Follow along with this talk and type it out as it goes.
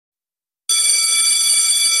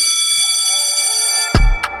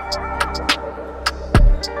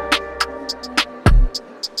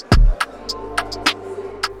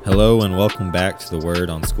Hello and welcome back to the Word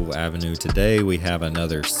on School Avenue. Today we have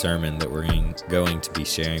another sermon that we're going to be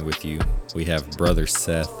sharing with you. We have Brother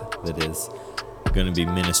Seth that is going to be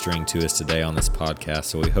ministering to us today on this podcast,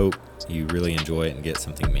 so we hope you really enjoy it and get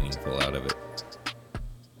something meaningful out of it.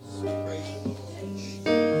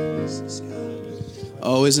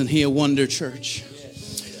 Oh, isn't he a wonder, church?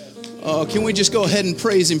 Oh, can we just go ahead and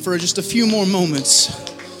praise him for just a few more moments?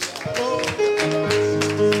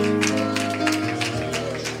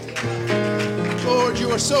 Lord,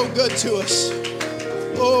 you are so good to us.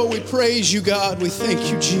 Oh, we praise you, God. We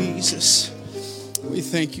thank you, Jesus. We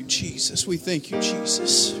thank you, Jesus. We thank you,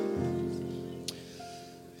 Jesus.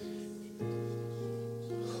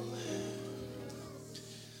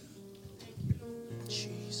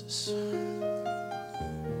 Jesus.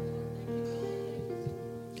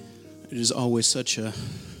 It is always such a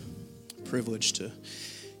privilege to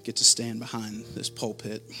get to stand behind this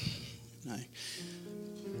pulpit. And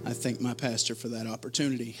I thank my pastor for that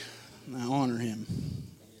opportunity. And I honor him.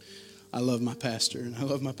 I love my pastor, and I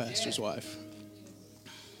love my pastor's wife.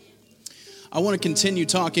 I want to continue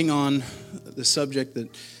talking on the subject that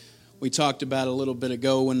we talked about a little bit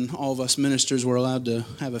ago when all of us ministers were allowed to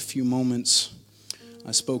have a few moments.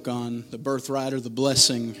 I spoke on the birthright or the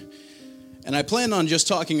blessing. And I planned on just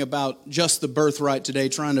talking about just the birthright today,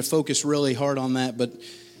 trying to focus really hard on that, but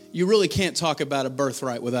you really can't talk about a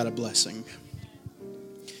birthright without a blessing.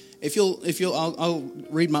 I'll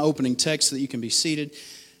read my opening text so that you can be seated.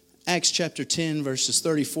 Acts chapter 10, verses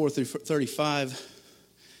 34 through 35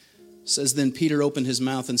 says, "Then Peter opened his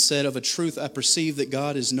mouth and said, 'Of a truth I perceive that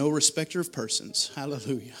God is no respecter of persons.'"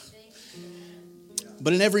 Hallelujah.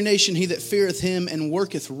 "But in every nation he that feareth him and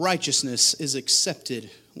worketh righteousness is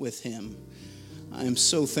accepted with him." I am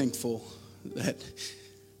so thankful that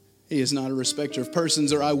he is not a respecter of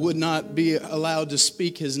persons, or I would not be allowed to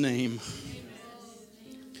speak his name.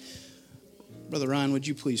 Brother Ryan, would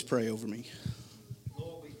you please pray over me?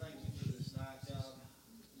 Lord, we thank you for this night, God.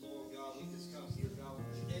 Lord God, we just come here, God,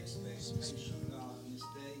 with expectation, God, in this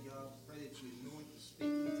day, God. Pray that you anoint the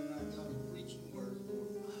speaking tonight, God, and preaching the word,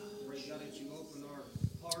 Lord. Pray, God, that you open our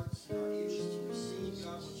hearts and our ears to receive,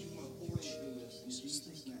 God, what you want to pour into us. In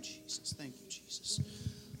Jesus' name. Jesus. Thank you, Jesus.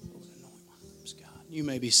 Lord, anoint my lips, God. You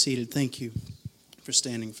may be seated. Thank you for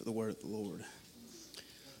standing for the word of the Lord.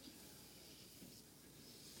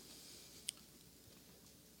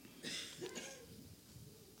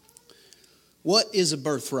 What is a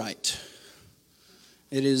birthright?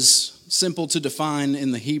 It is simple to define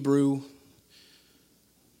in the Hebrew.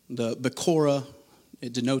 The Bekorah,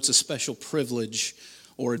 it denotes a special privilege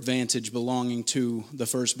or advantage belonging to the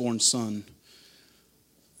firstborn son.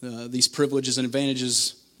 These privileges and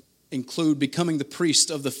advantages include becoming the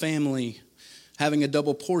priest of the family, having a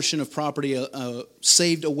double portion of property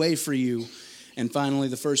saved away for you, and finally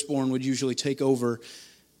the firstborn would usually take over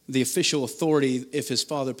the official authority if his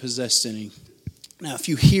father possessed any. Now, if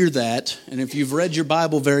you hear that, and if you've read your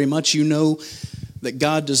Bible very much, you know that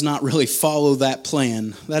God does not really follow that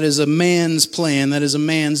plan. That is a man's plan. That is a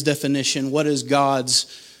man's definition. What is God's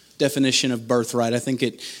definition of birthright? I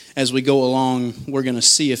think as we go along, we're going to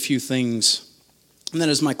see a few things. And that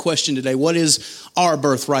is my question today. What is our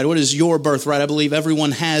birthright? What is your birthright? I believe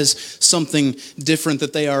everyone has something different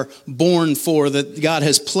that they are born for, that God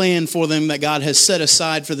has planned for them, that God has set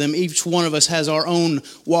aside for them. Each one of us has our own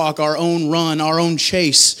walk, our own run, our own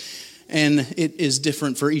chase. And it is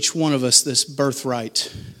different for each one of us, this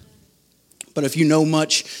birthright. But if you know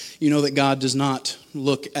much, you know that God does not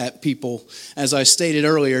look at people. As I stated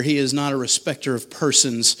earlier, he is not a respecter of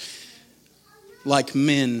persons like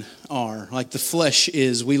men are, like the flesh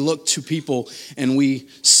is. We look to people and we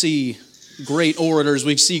see great orators,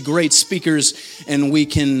 we see great speakers, and we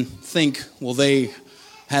can think, well, they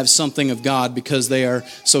have something of God because they are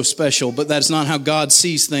so special. But that's not how God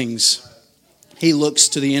sees things. He looks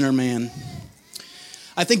to the inner man.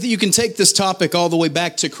 I think that you can take this topic all the way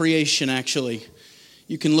back to creation, actually.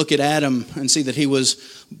 You can look at Adam and see that he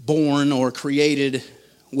was born or created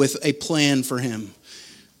with a plan for him.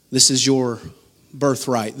 This is your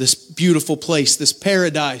birthright. This beautiful place, this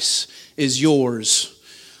paradise is yours.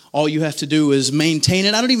 All you have to do is maintain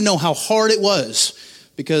it. I don't even know how hard it was,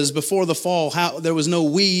 because before the fall, there was no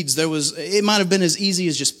weeds. It might have been as easy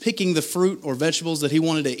as just picking the fruit or vegetables that he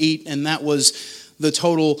wanted to eat, and that was the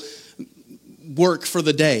total work for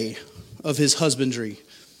the day of his husbandry.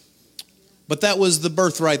 But that was the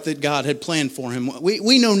birthright that God had planned for him.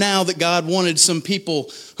 We know now that God wanted some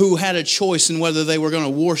people who had a choice in whether they were going to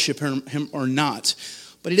worship him or not.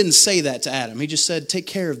 But he didn't say that to Adam. He just said, take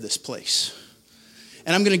care of this place.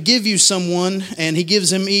 And I'm going to give you someone. And he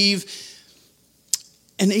gives him Eve.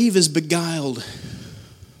 And Eve is beguiled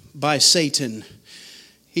by Satan.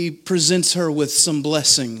 He presents her with some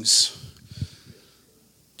blessings.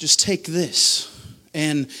 Just take this,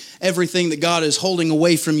 and everything that God is holding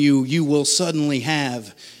away from you, you will suddenly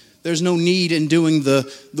have. There's no need in doing the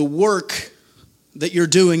work that you're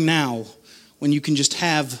doing now when you can just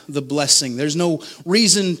have the blessing. There's no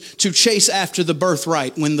reason to chase after the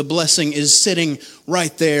birthright when the blessing is sitting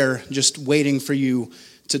right there just waiting for you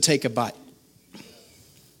to take a bite.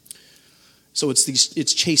 So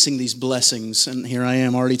it's chasing these blessings, and here I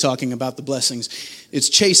am already talking about the blessings. It's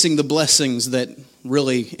chasing the blessings that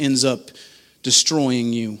really ends up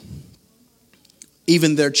destroying you.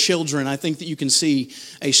 Even their children, I think that you can see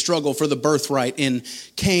a struggle for the birthright in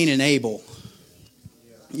Cain and Abel.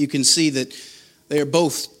 You can see that they are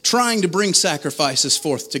both trying to bring sacrifices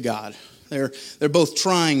forth to God. They're both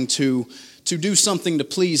trying to do something to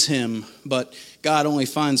please Him, but God only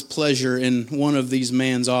finds pleasure in one of these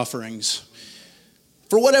man's offerings.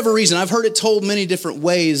 For whatever reason, I've heard it told many different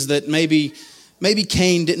ways that maybe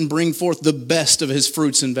Cain didn't bring forth the best of his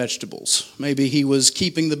fruits and vegetables. Maybe he was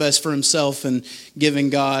keeping the best for himself and giving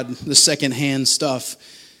God the secondhand stuff.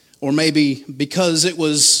 Or maybe because it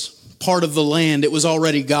was part of the land, it was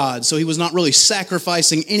already God. So he was not really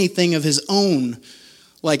sacrificing anything of his own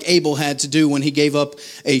like Abel had to do when he gave up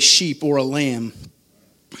a sheep or a lamb.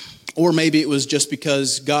 Or maybe it was just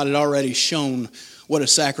because God had already shown what a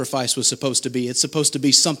sacrifice was supposed to be. It's supposed to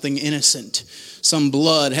be something innocent. Some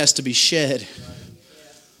blood has to be shed.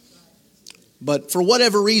 But for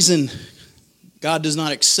whatever reason, God does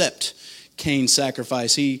not accept Cain's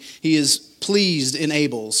sacrifice. He is pleased in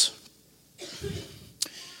Abel's.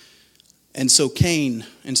 And so Cain,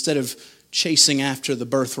 instead of chasing after the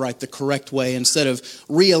birthright the correct way, instead of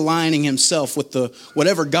realigning himself with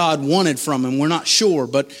whatever God wanted from him, we're not sure,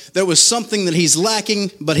 but there was something that he's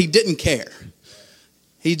lacking, but he didn't care.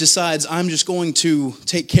 He decides, I'm just going to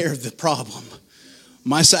take care of the problem.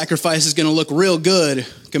 My sacrifice is going to look real good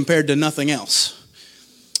compared to nothing else.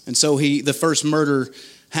 And so the first murder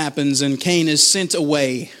happens, and Cain is sent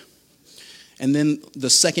away. And then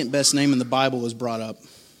the second best name in the Bible is brought up.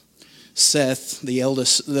 Seth, the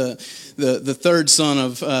eldest, the third son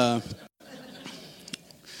of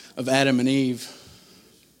Adam and Eve.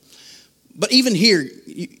 But even here,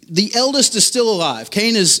 the eldest is still alive.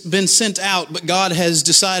 Cain has been sent out, but God has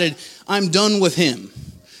decided, I'm done with him.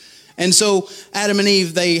 And so Adam and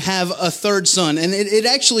Eve, they have a third son. And it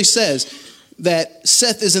actually says that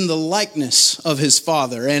Seth is in the likeness of his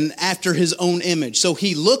father and after his own image. So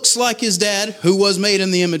he looks like his dad, who was made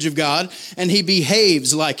in the image of God, and he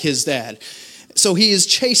behaves like his dad. So he is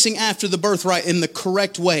chasing after the birthright in the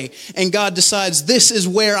correct way. And God decides, this is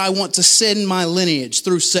where I want to send my lineage,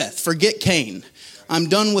 through Seth. Forget Cain. I'm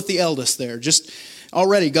done with the eldest there. Just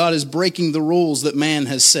already God is breaking the rules that man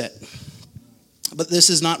has set. But this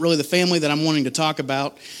is not really the family that I'm wanting to talk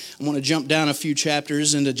about. I want to jump down a few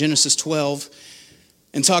chapters into Genesis 12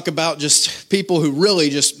 and talk about just people who really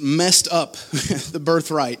just messed up the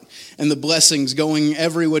birthright and the blessings going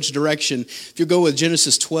every which direction. If you go with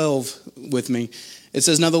Genesis 12 with me, it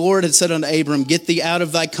says, Now the Lord had said unto Abram, Get thee out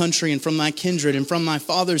of thy country and from thy kindred and from thy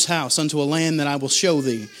father's house unto a land that I will show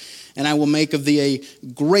thee. And I will make of thee a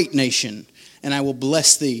great nation, and I will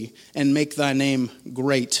bless thee and make thy name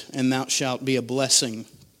great, and thou shalt be a blessing.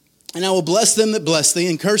 And I will bless them that bless thee,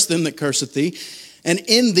 and curse them that curseth thee. And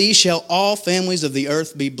in thee shall all families of the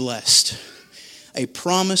earth be blessed. A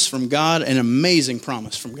promise from God, an amazing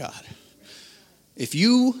promise from God. If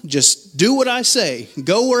you just do what I say,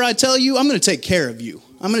 go where I tell you, I'm going to take care of you.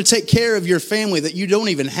 I'm going to take care of your family that you don't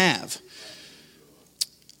even have.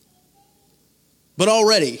 But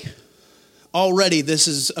already this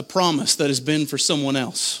is a promise that has been for someone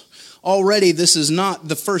else. Already, this is not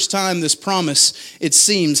the first time this promise, it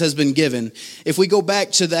seems, has been given. If we go back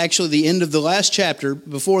to the end of the last chapter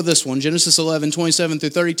before this one, Genesis 11, 27 through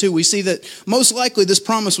 32, we see that most likely this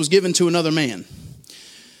promise was given to another man.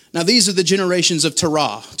 Now, these are the generations of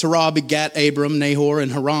Terah. Terah begat Abram, Nahor,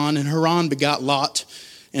 and Haran begot Lot.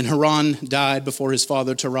 And Haran died before his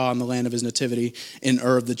father Terah in the land of his nativity in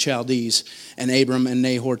Ur of the Chaldees. And Abram and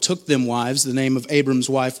Nahor took them wives. The name of Abram's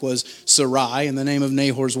wife was Sarai, and the name of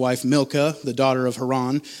Nahor's wife Milcah, the daughter of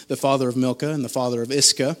Haran, the father of Milcah and the father of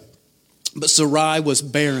Iscah. But Sarai was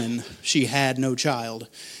barren. She had no child.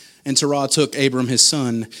 And Terah took Abram his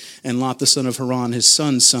son, and Lot the son of Haran his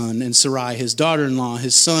son's son, and Sarai his daughter-in-law,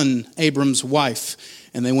 his son Abram's wife.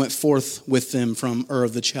 And they went forth with them from Ur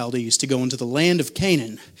of the Chaldees to go into the land of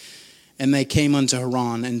Canaan. And they came unto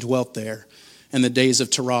Haran and dwelt there. And the days of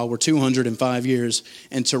Terah were 205 years,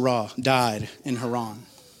 and Terah died in Haran.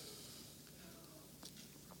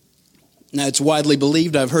 Now, it's widely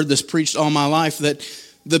believed, I've heard this preached all my life, that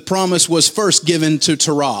the promise was first given to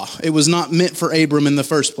Terah. It was not meant for Abram in the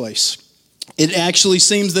first place. It actually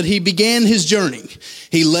seems that he began his journey.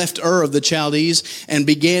 He left Ur of the Chaldees and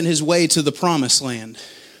began his way to the promised land.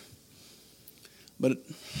 But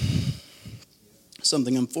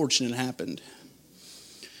something unfortunate happened.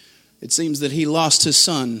 It seems that he lost his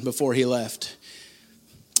son before he left,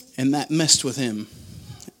 and that messed with him.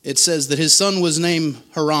 It says that his son was named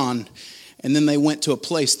Haran, and then they went to a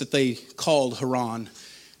place that they called Haran,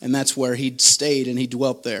 and that's where he stayed and he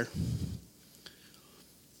dwelt there.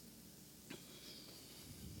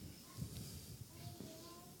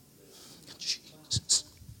 Jesus.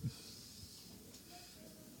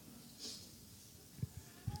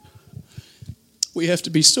 We have to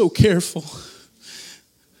be so careful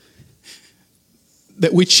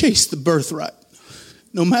that we chase the birthright,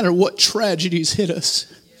 no matter what tragedies hit us,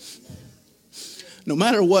 no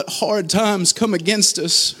matter what hard times come against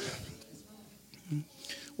us.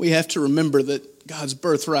 We have to remember that God's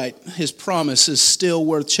birthright, His promise, is still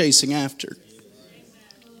worth chasing after.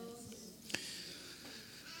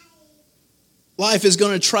 Life is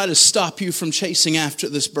going to try to stop you from chasing after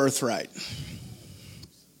this birthright.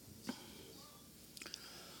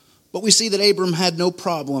 But we see that Abram had no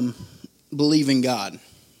problem believing God.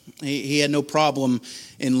 He had no problem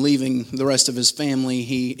in leaving the rest of his family.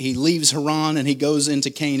 He leaves Haran and he goes into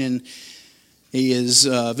Canaan. He is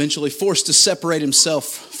eventually forced to separate himself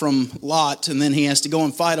from Lot, and then he has to go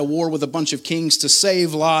and fight a war with a bunch of kings to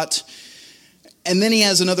save Lot. And then he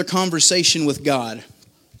has another conversation with God.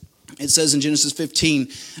 It says in Genesis 15,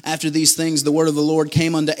 after these things, the word of the Lord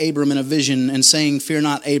came unto Abram in a vision, and saying, Fear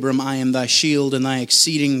not, Abram, I am thy shield and thy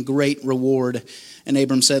exceeding great reward. And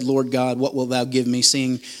Abram said, Lord God, what wilt thou give me,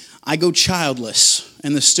 seeing I go childless,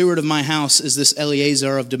 and the steward of my house is this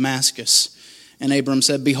Eliezer of Damascus? And Abram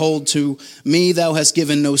said, Behold, to me thou hast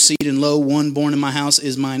given no seed, and lo, one born in my house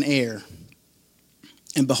is mine heir.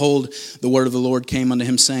 And behold, the word of the Lord came unto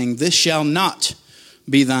him, saying, This shall not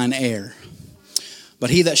be thine heir, but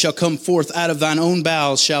he that shall come forth out of thine own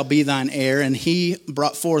bowels shall be thine heir. And he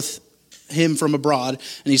brought forth him from abroad,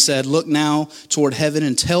 and he said, Look now toward heaven,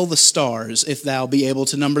 and tell the stars, if thou be able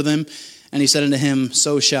to number them. And he said unto him,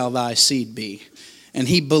 So shall thy seed be. And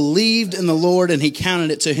he believed in the Lord, and he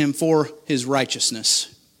counted it to him for his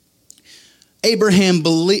righteousness. Abram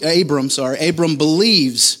believes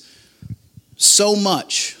so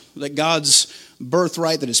much that God's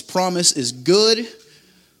birthright, that his promise is good,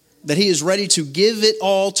 that he is ready to give it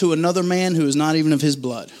all to another man who is not even of his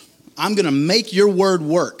blood. I'm going to make your word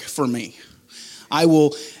work for me. I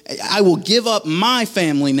will give up my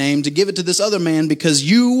family name to give it to this other man because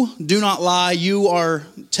you do not lie. You are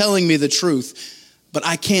telling me the truth. But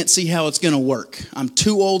I can't see how it's going to work. I'm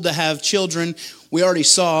too old to have children. We already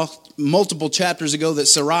saw multiple chapters ago that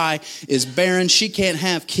Sarai is barren. She can't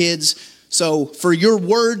have kids. So for your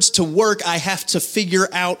words to work, I have to figure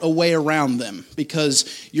out a way around them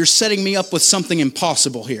because you're setting me up with something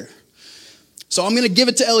impossible here. So I'm going to give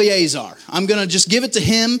it to Eliezer. I'm going to just give it to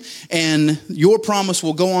him, and your promise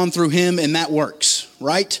will go on through him, and that works,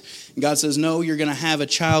 right? And God says, no, you're going to have a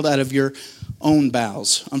child out of your own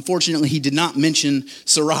bowels. Unfortunately, he did not mention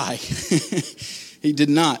Sarai. He did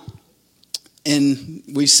not. And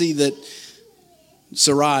we see that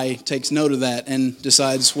Sarai takes note of that and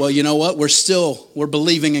decides, well, you know what? We're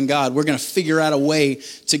believing in God. We're going to figure out a way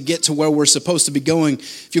to get to where we're supposed to be going.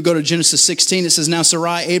 If you go to Genesis 16, it says, Now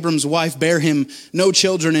Sarai, Abram's wife, bare him no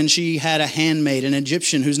children, and she had a handmaid, an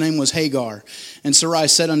Egyptian, whose name was Hagar. And Sarai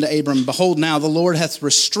said unto Abram, Behold, now the Lord hath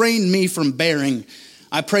restrained me from bearing.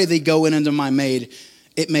 I pray thee, go in unto my maid.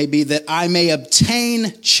 It may be that I may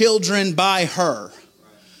obtain children by her.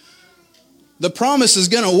 The promise is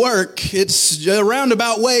going to work. It's a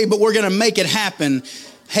roundabout way, but we're going to make it happen.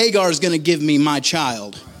 Hagar is going to give me my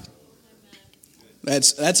child.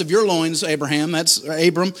 That's of your loins, Abraham. That's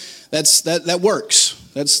Abram. That works.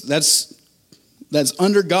 That's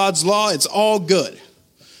under God's law. It's all good.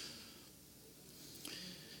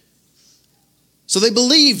 So they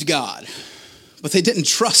believed God, but they didn't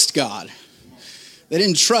trust God. They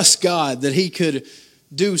didn't trust God that he could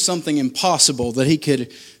do something impossible, that he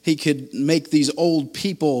could make these old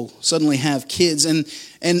people suddenly have kids. And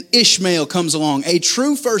Ishmael comes along, a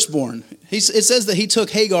true firstborn. It says that he took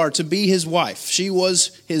Hagar to be his wife. She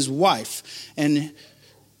was his wife, and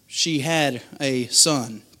she had a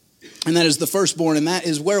son. And that is the firstborn, and that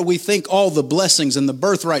is where we think all the blessings and the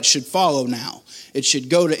birthright should follow now. It should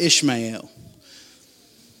go to Ishmael.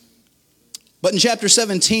 But in chapter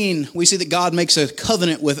 17, we see that God makes a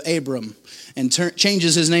covenant with Abram and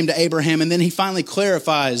changes his name to Abraham. And then he finally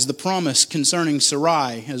clarifies the promise concerning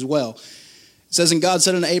Sarai as well. It says, And God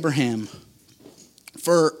said unto Abraham,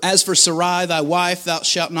 For as for Sarai thy wife, thou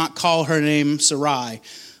shalt not call her name Sarai,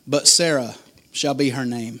 but Sarah shall be her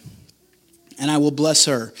name. And I will bless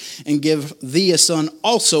her, and give thee a son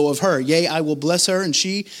also of her. Yea, I will bless her, and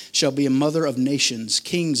she shall be a mother of nations.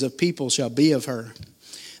 Kings of people shall be of her.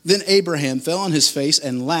 Then Abraham fell on his face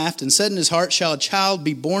and laughed, and said in his heart, Shall a child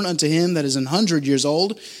be born unto him that is 100 years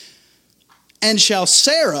old? And shall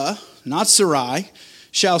Sarah, not Sarai,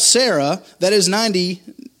 shall Sarah that is 90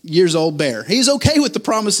 years old bear? He's okay with the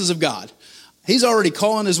promises of God. He's already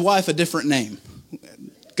calling his wife a different name.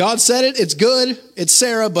 God said it, it's good, it's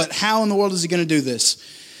Sarah, but how in the world is he going to do this?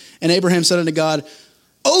 And Abraham said unto God,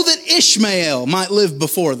 Oh, that Ishmael might live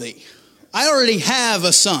before thee. I already have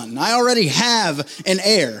a son. I already have an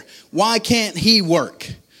heir. Why can't he work?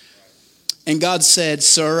 And God said,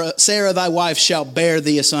 Sarah thy wife shall bear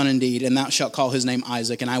thee a son indeed, and thou shalt call his name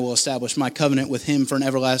Isaac, and I will establish my covenant with him for an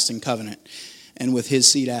everlasting covenant, and with his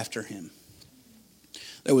seed after him.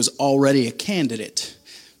 There was already a candidate,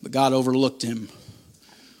 but God overlooked him.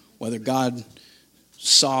 Whether God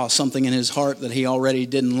saw something in his heart that he already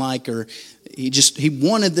didn't like, or he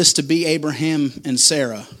wanted this to be Abraham and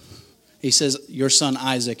Sarah. He says, your son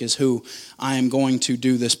Isaac is who I am going to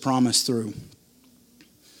do this promise through.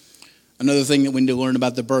 Another thing that we need to learn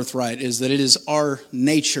about the birthright is that it is our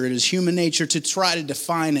nature, it is human nature to try to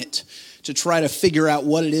define it, to try to figure out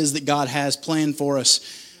what it is that God has planned for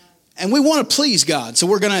us. And we want to please God, so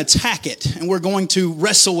we're going to attack it, and we're going to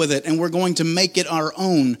wrestle with it, and we're going to make it our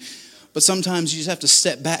own. But sometimes you just have to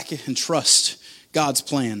step back and trust God's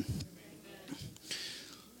plan.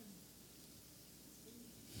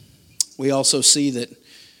 We also see that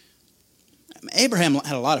Abraham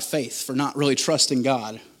had a lot of faith for not really trusting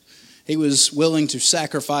God. He was willing to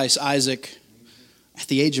sacrifice Isaac at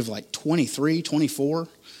the age of like 23, 24.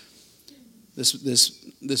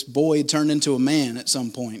 This boy turned into a man at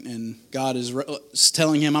some point, and God is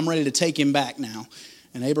telling him, I'm ready to take him back now.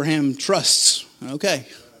 And Abraham trusts, okay,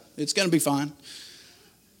 it's going to be fine.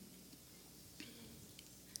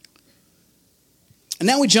 And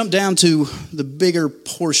now we jump down to the bigger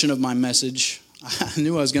portion of my message. I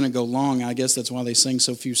knew I was going to go long. I guess that's why they sing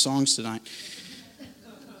so few songs tonight.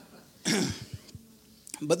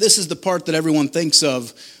 But this is the part that everyone thinks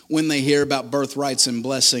of when they hear about birthrights and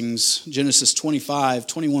blessings. Genesis 25,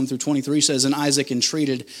 21 through 23 says, And Isaac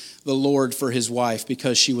entreated the Lord for his wife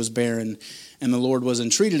because she was barren. And the Lord was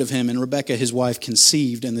entreated of him. And Rebekah his wife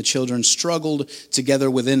conceived. And the children struggled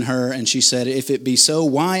together within her. And she said, If it be so,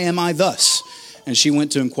 why am I thus? And she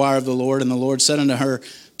went to inquire of the Lord. And the Lord said unto her,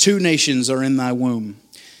 2 nations are in thy womb.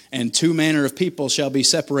 And 2 manner of people shall be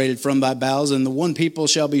separated from thy bowels, and the one people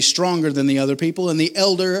shall be stronger than the other people, and the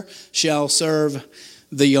elder shall serve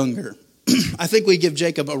the younger. I think we give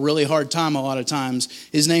Jacob a really hard time a lot of times.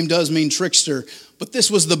 His name does mean trickster, but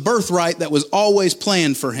this was the birthright that was always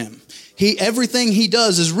planned for him. Everything he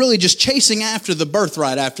does is really just chasing after the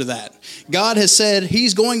birthright after that. God has said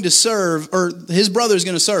he's going to serve, or his brother is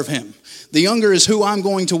going to serve him. The younger is who I'm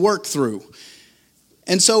going to work through.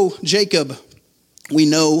 And so Jacob, we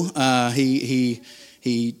know he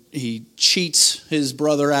cheats his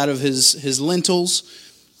brother out of his lentils.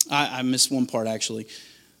 I missed one part, actually.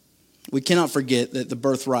 We cannot forget that the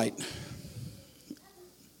birthright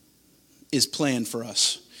is planned for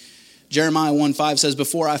us. Jeremiah 1:5 says,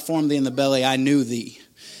 Before I formed thee in the belly, I knew thee.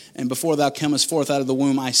 And before thou comest forth out of the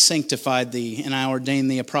womb, I sanctified thee, and I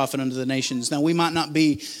ordained thee a prophet unto the nations. Now, we might not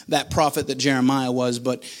be that prophet that Jeremiah was,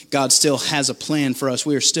 but God still has a plan for us.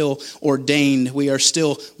 We are still ordained. We are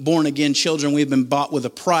still born again children. We've been bought with a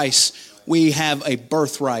price. We have a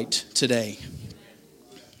birthright today.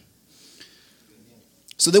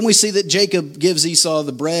 So then we see that Jacob gives Esau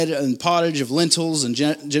the bread and pottage of lentils in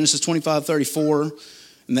Genesis 25:34.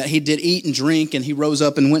 And that he did eat and drink, and he rose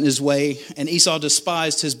up and went his way. And Esau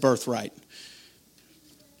despised his birthright.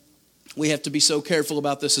 We have to be so careful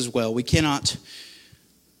about this as well. We cannot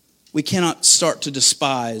start to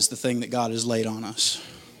despise the thing that God has laid on us.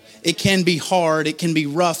 It can be hard. It can be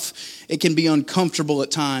rough. It can be uncomfortable at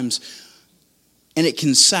times. And it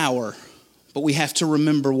can sour. But we have to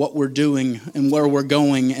remember what we're doing and where we're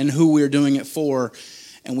going and who we're doing it for.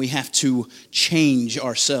 And we have to change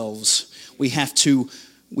ourselves. We have to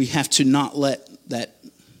not let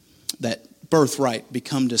that birthright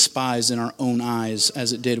become despised in our own eyes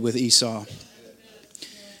as it did with Esau.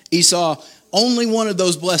 Esau only wanted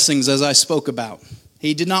those blessings as I spoke about.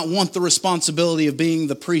 He did not want the responsibility of being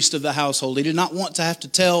the priest of the household. He did not want to have to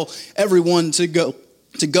tell everyone to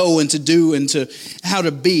go and to do and to how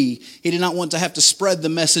to be. He did not want to have to spread the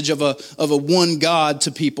message of a one God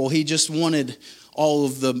to people. He just wanted all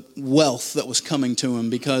of the wealth that was coming to him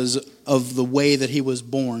because of the way that he was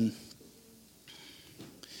born.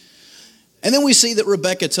 And then we see that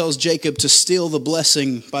Rebekah tells Jacob to steal the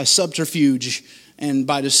blessing by subterfuge and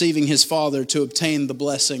by deceiving his father to obtain the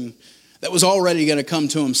blessing that was already going to come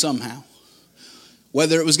to him somehow.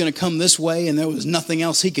 Whether it was going to come this way and there was nothing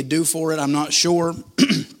else he could do for it, I'm not sure.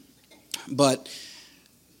 But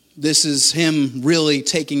this is him really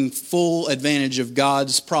taking full advantage of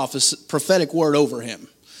God's prophetic word over him.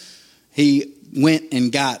 He went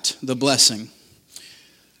and got the blessing.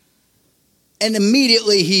 And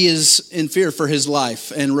immediately he is in fear for his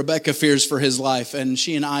life, and Rebekah fears for his life, and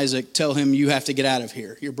she and Isaac tell him, you have to get out of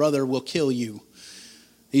here. Your brother will kill you.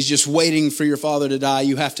 He's just waiting for your father to die.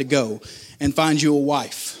 You have to go and find you a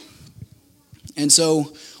wife. And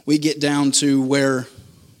so we get down to where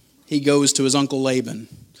he goes to his uncle Laban.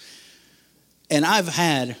 And I've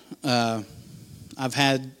had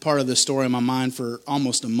part of this story in my mind for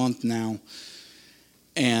almost a month now.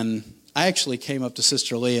 And I actually came up to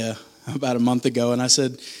Sister Leah about a month ago, and I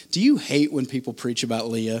said, do you hate when people preach about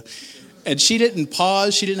Leah? And she didn't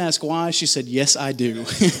pause. She didn't ask why. She said, yes, I do.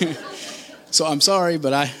 So I'm sorry,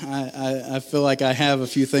 but I feel like I have a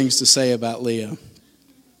few things to say about Leah.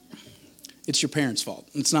 It's your parents' fault.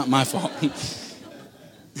 It's not my fault.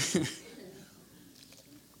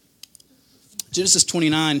 Genesis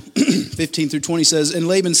 29, 15 through 20 says, and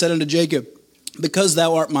Laban said unto Jacob, because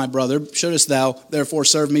thou art my brother, shouldest thou therefore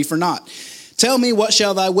serve me for naught? Tell me, what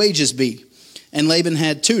shall thy wages be? And Laban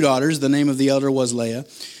had 2 daughters. The name of the elder was Leah,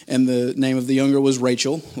 and the name of the younger was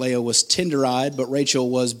Rachel. Leah was tender-eyed, but Rachel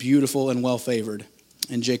was beautiful and well-favored.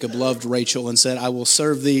 And Jacob loved Rachel and said, I will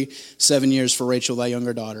serve thee 7 years for Rachel, thy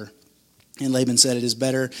younger daughter. And Laban said, it is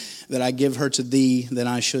better that I give her to thee than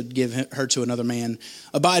I should give her to another man.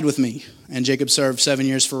 Abide with me. And Jacob served 7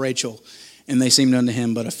 years for Rachel, and they seemed unto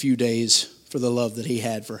him but a few days for the love that he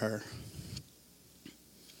had for her.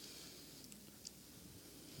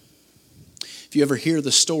 If you ever hear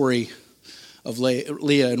the story of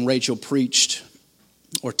Leah and Rachel preached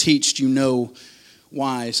or teached, you know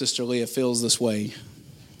why Sister Leah feels this way.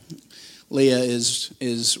 Leah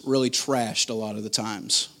is really trashed a lot of the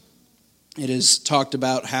times. It is talked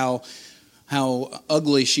about how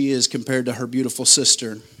ugly she is compared to her beautiful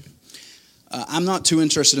sister. I'm not too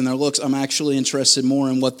interested in their looks. I'm actually interested more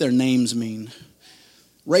in what their names mean.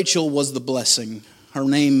 Rachel was the blessing. Her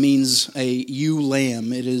name means a ewe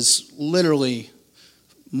lamb. It is literally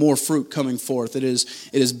more fruit coming forth. It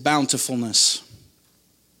is bountifulness.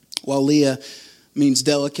 While Leah means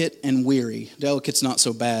delicate and weary. Delicate's not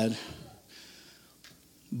so bad,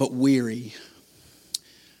 but weary.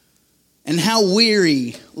 And how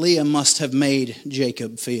weary Leah must have made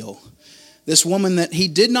Jacob feel. This woman that he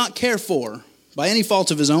did not care for by any fault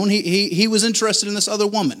of his own. He was interested in this other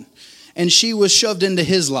woman, and she was shoved into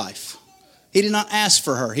his life. He did not ask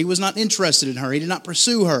for her. He was not interested in her. He did not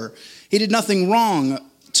pursue her. He did nothing wrong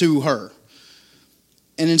to her.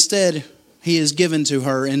 And instead, he is given to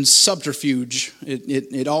her in subterfuge.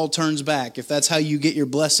 It all turns back. If that's how you get your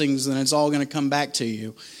blessings, then it's all going to come back to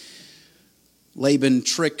you. Laban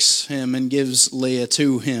tricks him and gives Leah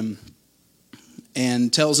to him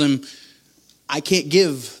and tells him, I can't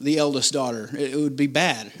give the eldest daughter. It would be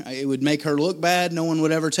bad. It would make her look bad. No one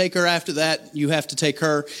would ever take her after that. You have to take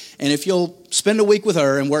her. And if you'll spend a week with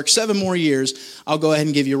her and work 7 more years, I'll go ahead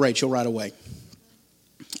and give you Rachel right away.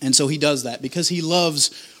 And so he does that because he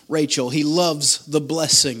loves Rachel. He loves the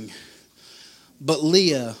blessing. But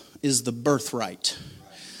Leah is the birthright.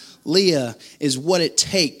 Leah is what it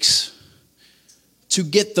takes to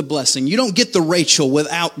get the blessing. You don't get the Rachel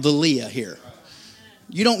without the Leah here.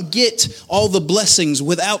 You don't get all the blessings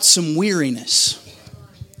without some weariness.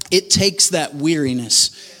 It takes that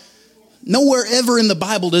weariness. Nowhere ever in the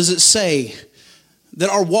Bible does it say that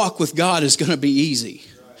our walk with God is going to be easy.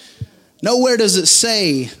 Nowhere does it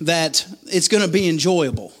say that it's going to be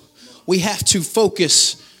enjoyable. We have to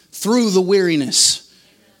focus through the weariness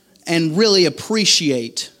and really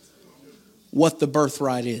appreciate what the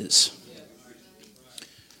birthright is.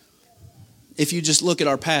 If you just look at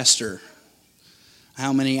our pastor,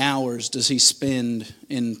 how many hours does he spend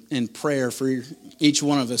in prayer for each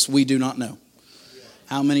one of us? We do not know.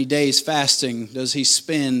 How many days fasting does he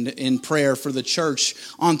spend in prayer for the church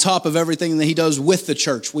on top of everything that he does with the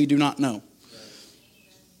church? We do not know.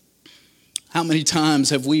 How many times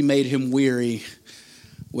have we made him weary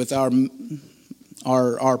with our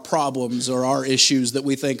problems or our issues that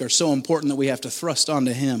we think are so important that we have to thrust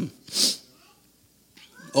onto him?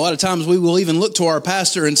 A lot of times we will even look to our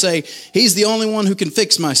pastor and say, he's the only one who can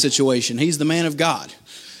fix my situation. He's the man of God.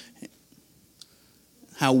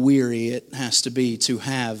 How weary it has to be to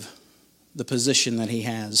have the position that he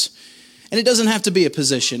has. And it doesn't have to be a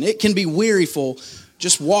position. It can be weariful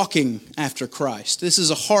just walking after Christ. This is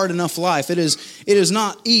a hard enough life. It is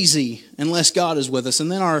not easy unless God is with us.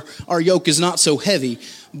 And then our yoke is not so heavy.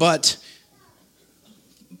 But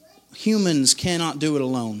humans cannot do it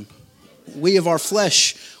alone. We of our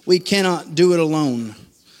flesh, we cannot do it alone.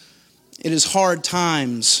 It is hard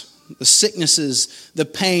times, the sicknesses, the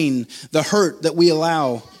pain, the hurt that we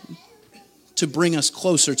allow to bring us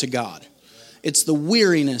closer to God. It's the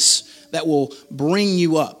weariness that will bring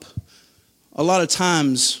you up. A lot of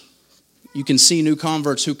times you can see new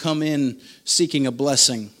converts who come in seeking a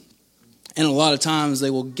blessing. And a lot of times they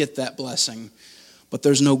will get that blessing. But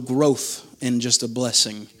there's no growth in just a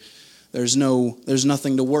blessing. There's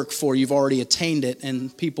nothing to work for. You've already attained it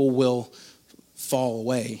and people will fall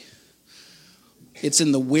away. It's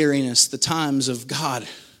in the weariness, the times of God,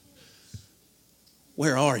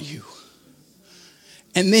 where are you?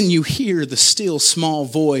 And then you hear the still small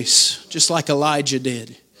voice, just like Elijah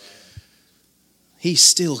did. He's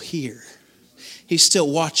still here. He's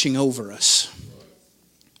still watching over us.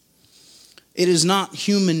 It is not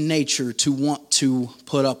human nature to want to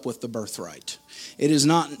put up with the birthright. It is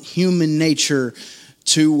not human nature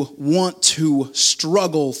to want to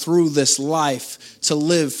struggle through this life to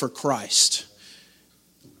live for Christ.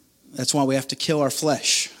 That's why we have to kill our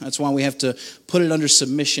flesh. That's why we have to put it under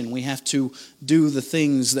submission. We have to do the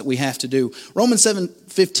things that we have to do. Romans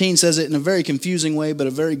 7:15 says it in a very confusing way, but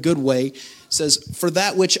a very good way. It says, "For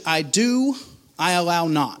that which I do, I allow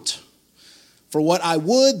not. For what I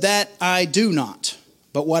would, that I do not.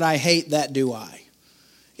 But what I hate, that do I."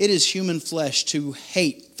 It is human flesh to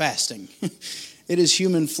hate fasting. It is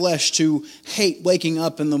human flesh to hate waking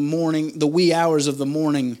up in the morning, the wee hours of the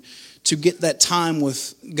morning, to get that time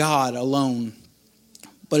with God alone.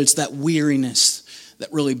 But it's that weariness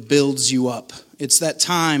that really builds you up. It's that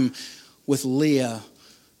time with Leah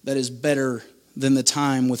that is better than the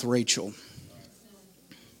time with Rachel.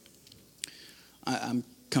 I'm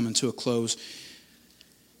coming to a close.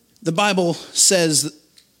 The Bible says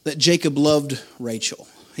that Jacob loved Rachel.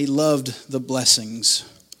 He loved the blessings,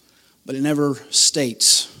 but it never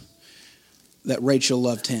states that Rachel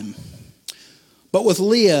loved him. But with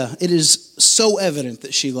Leah, it is so evident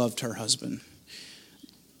that she loved her husband.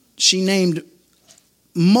 She named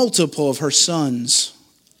multiple of her sons,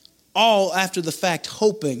 all after the fact,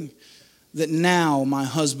 hoping that now my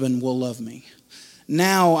husband will love me.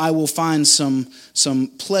 Now I will find some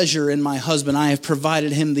pleasure in my husband. I have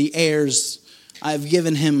provided him the heirs. I have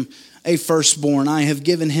given him a firstborn. I have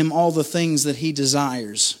given him all the things that he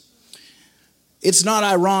desires. It's not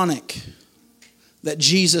ironic that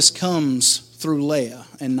Jesus comes through Leah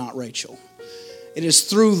and not Rachel. It is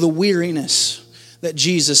through the weariness that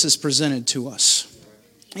Jesus is presented to us.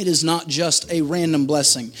 It is not just a random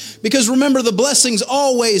blessing. Because remember, the blessings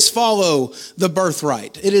always follow the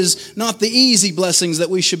birthright. It is not the easy blessings that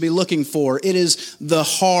we should be looking for. It is the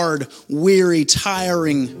hard, weary,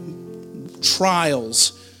 tiring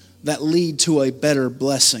trials that lead to a better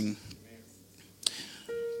blessing.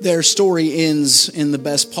 Their story ends in the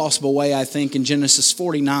best possible way, I think, in Genesis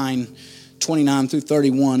 49:29 through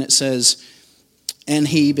 31. It says, "And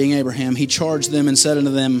he," being Abraham, "he charged them and said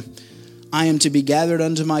unto them, I am to be gathered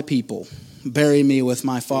unto my people. Bury me with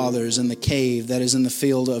my fathers in the cave that is in the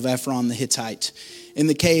field of Ephron the Hittite, in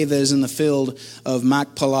the cave that is in the field of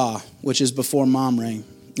Machpelah, which is before Mamre,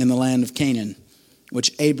 in the land of Canaan,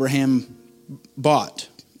 which Abraham bought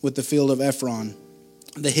with the field of Ephron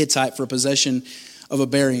the Hittite for possession of a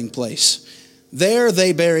burying place. There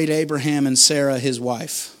they buried Abraham and Sarah his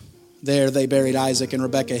wife. There they buried Isaac and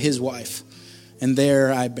Rebekah his wife. And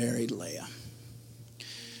there I buried Leah."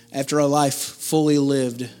 After a life fully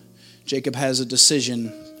lived, Jacob has a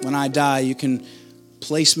decision. When I die, you can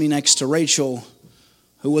place me next to Rachel,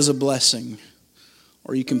 who was a blessing,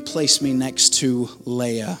 or you can place me next to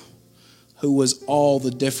Leah, who was all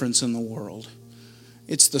the difference in the world.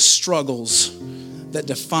 It's the struggles that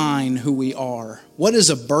define who we are. What is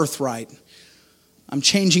a birthright? I'm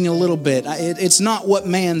changing a little bit. It's not what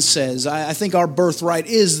man says. I think our birthright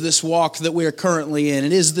is this walk that we are currently in.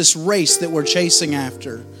 It is this race that we're chasing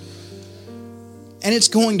after. And it's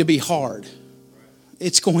going to be hard.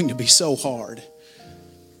 It's going to be so hard.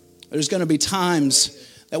 There's going to be times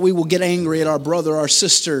that we will get angry at our brother, our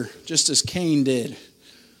sister, just as Cain did.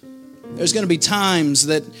 There's going to be times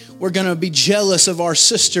that we're going to be jealous of our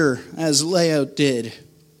sister as Leah did.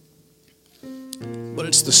 But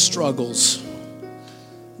it's the struggles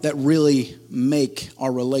that really make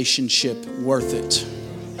our relationship worth it.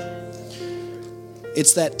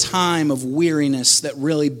 It's that time of weariness that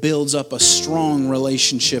really builds up a strong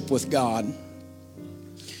relationship with God.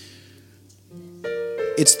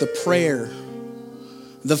 It's the prayer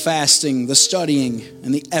the fasting, the studying,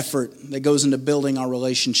 and the effort that goes into building our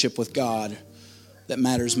relationship with God that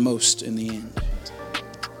matters most in the end.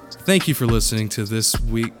 Thank you for listening to this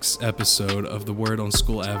week's episode of The Word on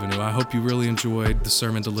School Avenue. I hope you really enjoyed the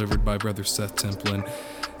sermon delivered by Brother Seth Templin.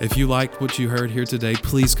 If you liked what you heard here today,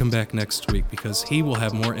 please come back next week because he will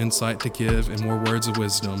have more insight to give and more words of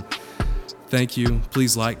wisdom. Thank you.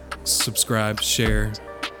 Please like, subscribe, share.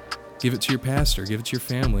 Give it to your pastor. Give it to your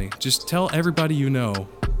family. Just tell everybody you know.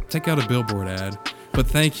 Take out a billboard ad. But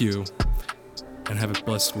thank you, and have a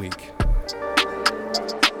blessed week.